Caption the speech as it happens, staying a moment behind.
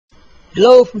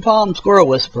Hello from Tom Squirrel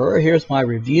Whisperer. Here's my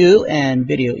review and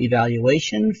video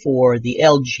evaluation for the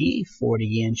LG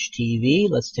 40-inch TV.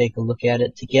 Let's take a look at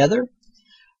it together.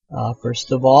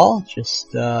 First of all,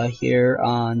 just here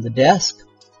on the desk,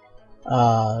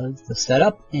 the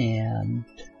setup, and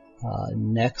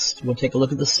next we'll take a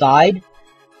look at the side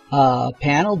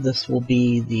panel. This will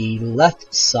be the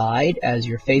left side as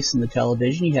you're facing the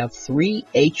television. You have 3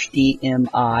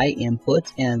 HDMI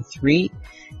inputs and 3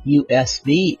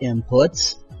 USB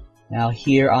inputs. Now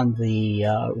here on the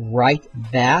right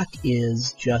back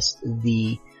is just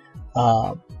the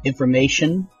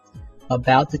information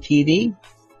about the TV,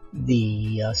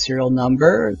 the serial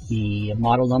number, the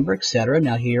model number, etc.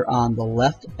 Now here on the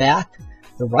left back,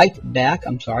 the right back,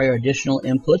 are additional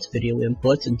inputs, video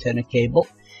inputs, antenna cable,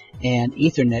 and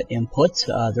Ethernet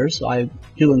inputs. So I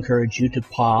do encourage you to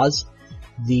pause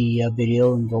the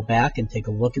video and go back and take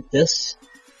a look at this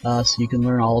so you can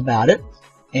learn all about it.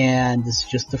 And this is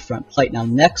just the front plate. Now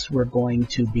next we're going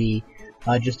to be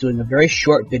just doing a very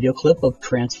short video clip of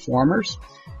Transformers,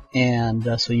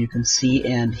 and so you can see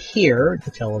and hear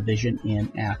the television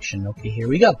in action. Okay, here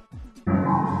we go.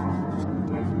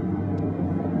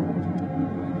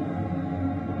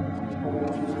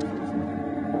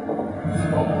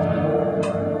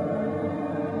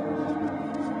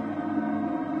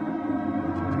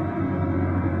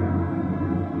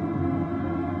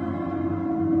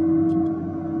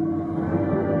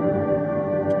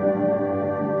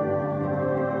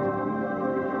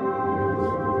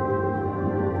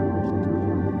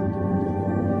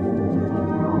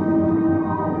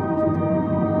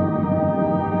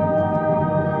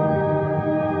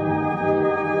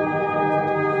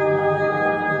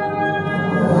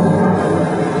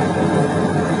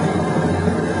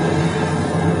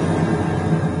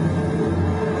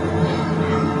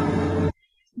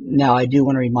 Now, I do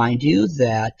want to remind you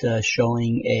that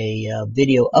showing a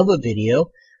video of a video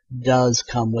does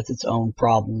come with its own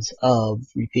problems of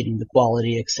repeating the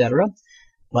quality, etc.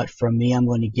 But from me, I'm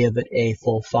going to give it a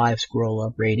full 5 Squirrel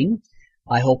Up rating.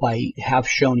 I hope I have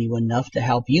shown you enough to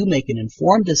help you make an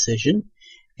informed decision.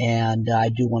 And I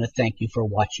do want to thank you for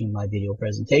watching my video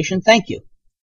presentation. Thank you.